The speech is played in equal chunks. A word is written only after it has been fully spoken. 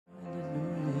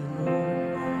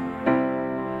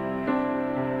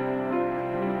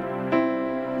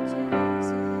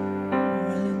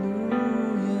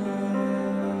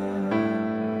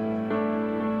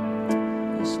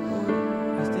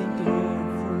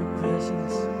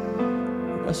presence.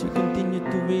 And as we continue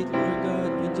to wait, Lord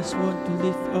God, we just want to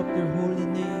lift up your holy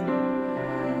name.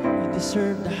 You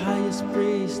deserve the highest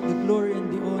praise, the glory,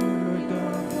 and the honor, Lord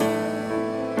God.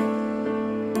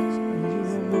 You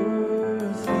are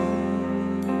worthy.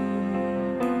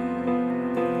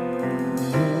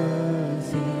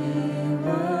 Worthy,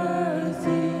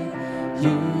 worthy.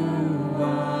 You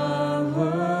are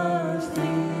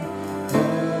worthy.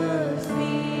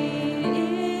 Worthy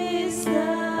is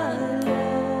the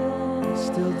Lord.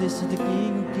 Still, this is the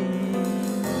King of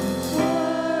Kings.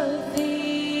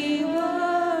 Worthy,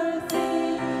 worthy.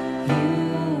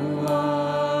 You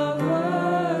are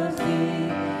worthy.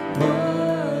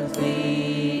 Worthy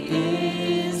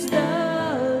is the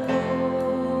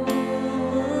Lord.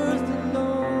 Worthy,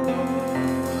 Lord.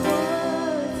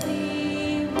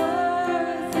 Worthy,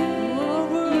 worthy.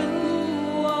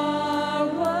 You are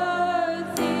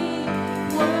worthy.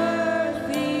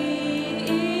 Worthy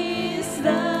is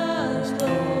the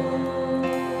Lord.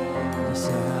 This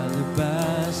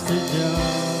alabaster jar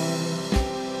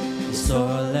is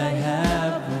all I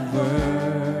have a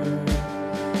word.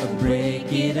 I break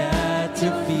it at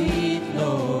your feet,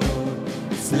 Lord.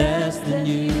 It's less than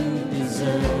you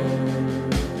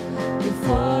deserve. You're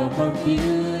far more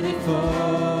beautiful,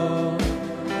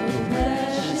 more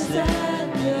precious than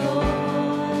the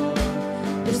all.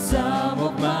 The sum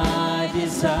of my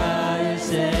desires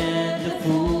and the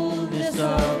fullness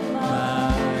of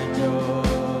my joy.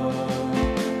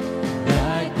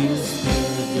 Like you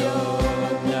spilled your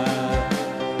blood,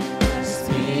 I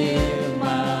spill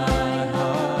my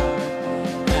heart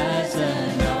as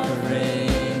an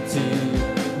offering to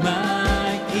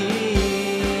my King.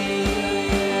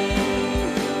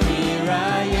 Here I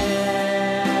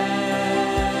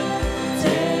am,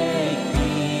 take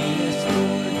me as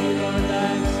Lord in our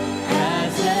lives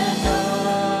as an offering.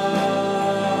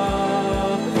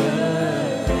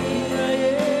 Here I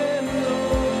am,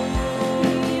 Lord.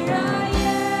 Here I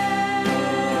am,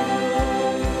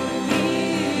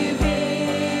 giving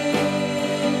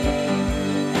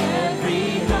every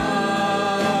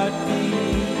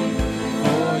heartbeat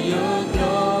for your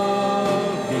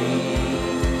glory.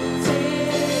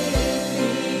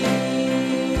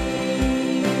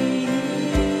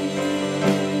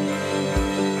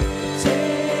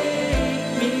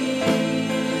 Take me.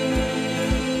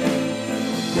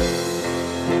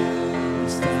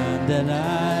 This time that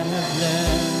I have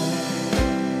left,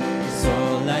 it's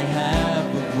all I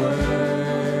have of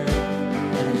worth.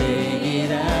 I lay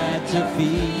it at your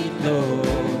feet, Lord.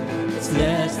 It's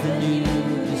less than you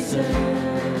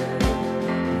deserve.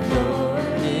 For a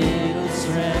little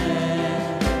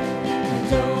strength,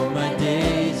 and all my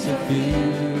days of you.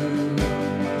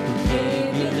 You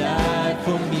gave your life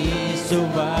for me, so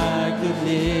I could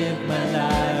live my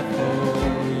life for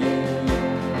you.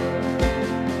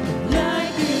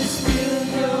 Like you spill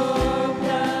your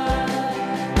blood,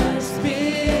 I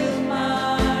spill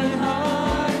my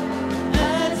heart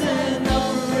as an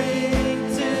offering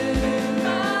to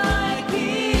my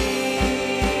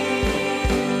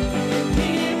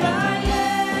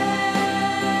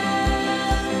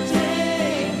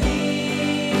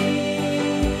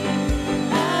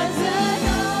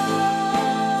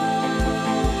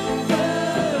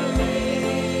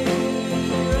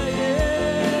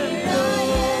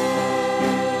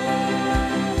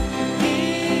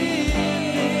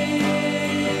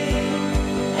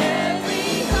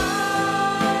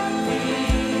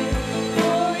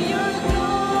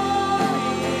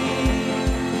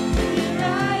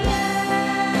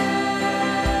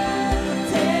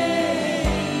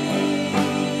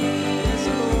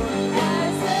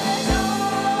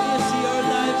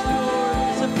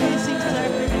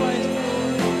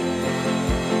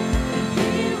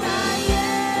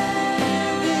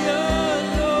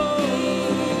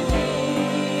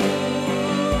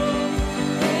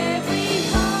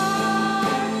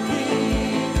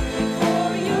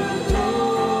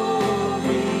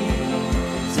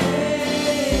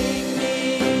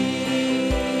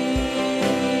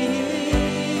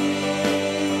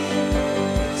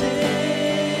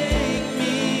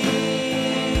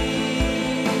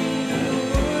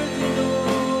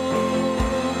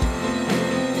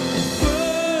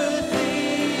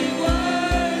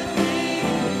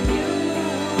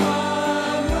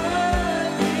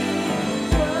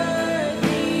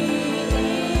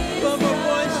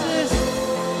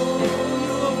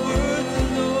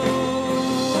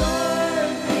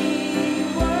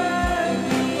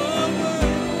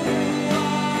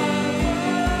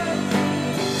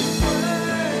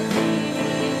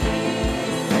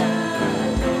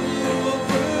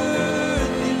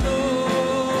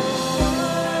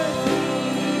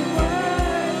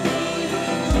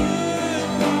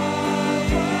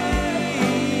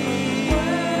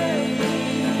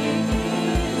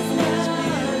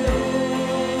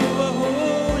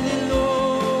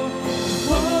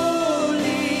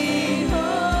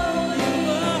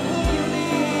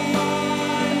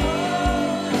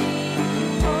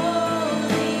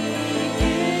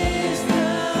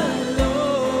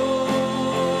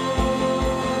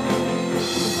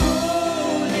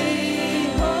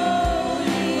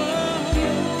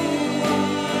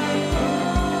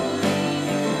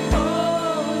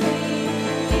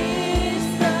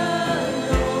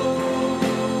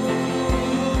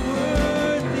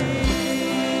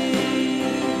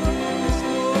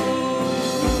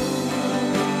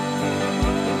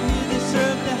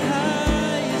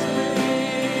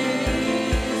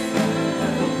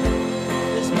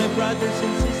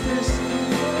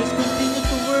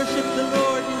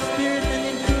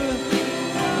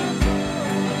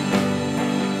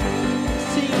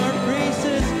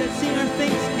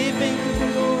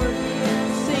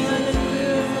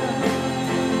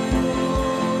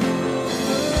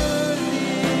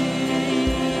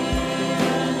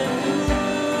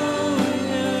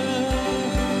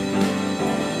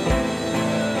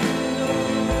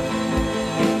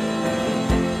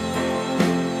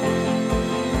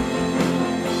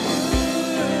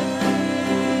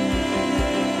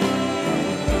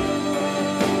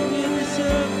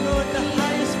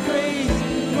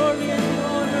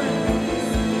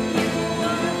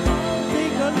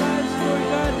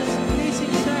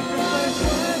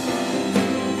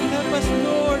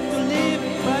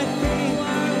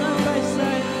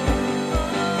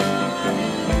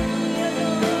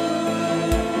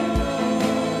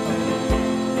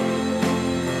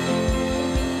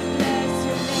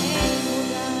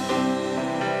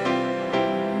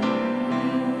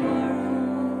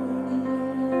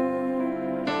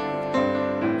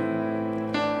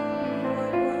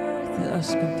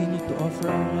us continue to offer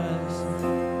our lives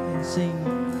and sing,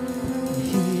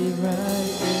 here I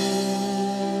am.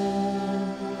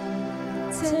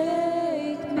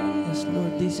 Take me. Yes,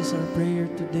 Lord, this is our prayer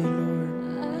today, Lord.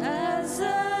 As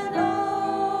an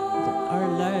That our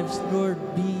lives, Lord,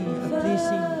 be a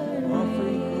pleasing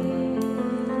offering, Lord.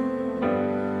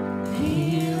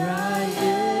 Here I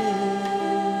am.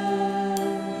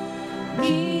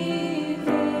 Give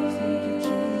Thank you,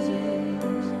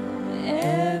 Jesus.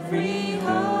 every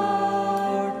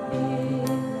heartbeat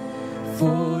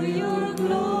for your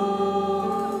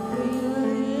glory.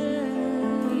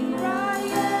 Here I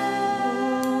am.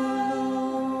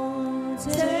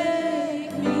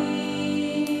 Take me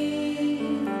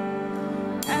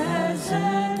as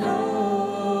an offering.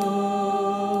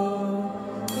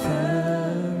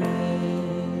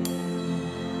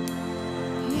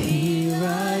 Here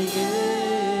I am.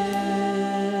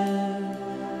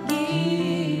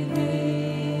 Giving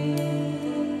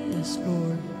Yes,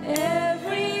 Lord.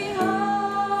 every For your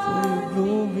heart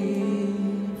glory.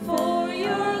 for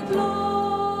your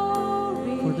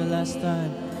glory. For the last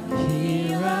time.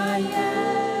 Here I am.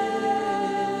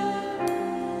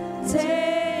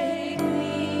 Take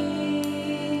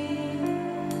me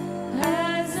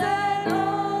as an offering.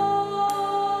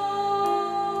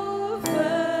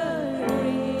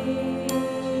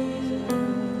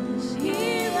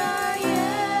 Here I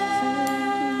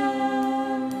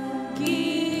am,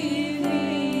 giving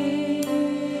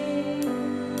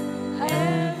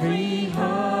every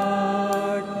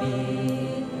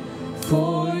heartbeat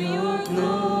for your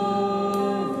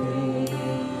glory.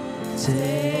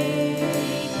 Take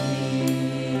me.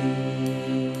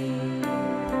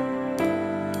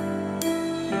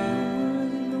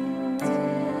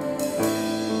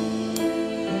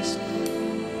 Yes,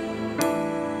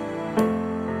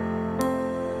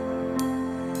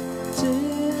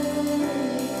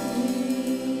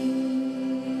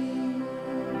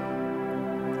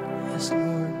 Yes,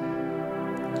 Lord.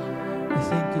 We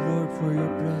thank you, Lord, for your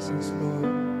presence,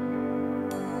 Lord.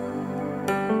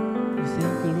 We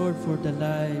thank you, Lord, for the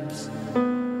lives,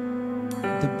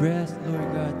 the breath,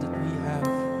 Lord God, that we have.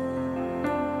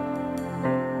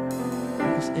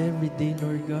 Because every day,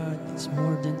 Lord God, it's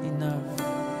more than enough.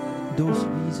 Those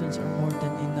reasons are more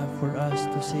than enough for us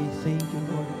to say thank you,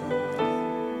 Lord.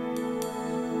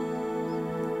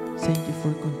 Thank you for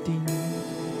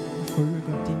your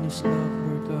continuous love,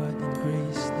 Lord God, and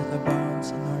grace that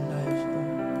abounds in our lives,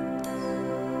 Lord.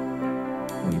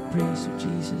 We praise you,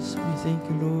 Jesus. We thank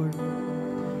you, Lord.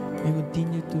 We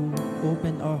continue to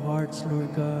open our hearts,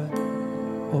 Lord God.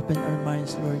 Open our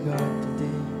minds, Lord God,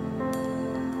 today.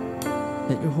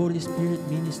 Let your Holy Spirit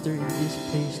minister in this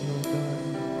place, Lord God.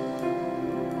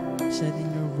 Said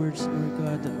in your words, Lord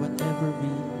God, that whatever we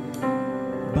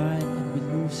bind and we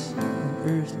loose on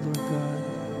earth, Lord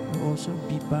God, will also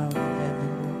be bound in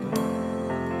heaven, Lord God.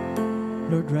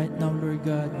 Lord, right now, Lord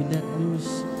God, we let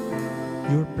loose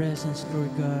your presence,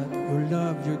 Lord God, your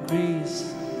love, your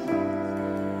grace.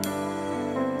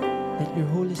 Let your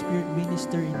Holy Spirit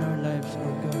minister in our lives,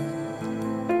 Lord God.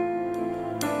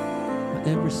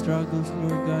 Whatever struggles,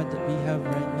 Lord God, that we have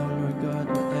right now, Lord God,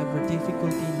 whatever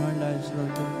difficulty in our lives,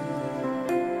 Lord God,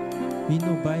 we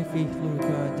know by faith, Lord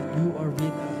God, that you are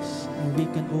with us and we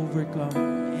can overcome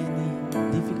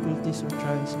any difficulties or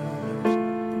trials in our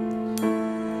lives.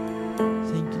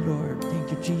 Thank you, Lord.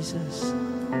 Thank you, Jesus.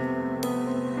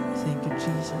 Thank you,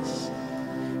 Jesus.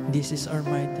 This is our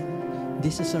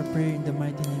prayer in the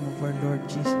mighty name of our Lord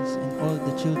Jesus, and all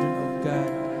the children of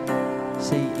God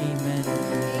say amen.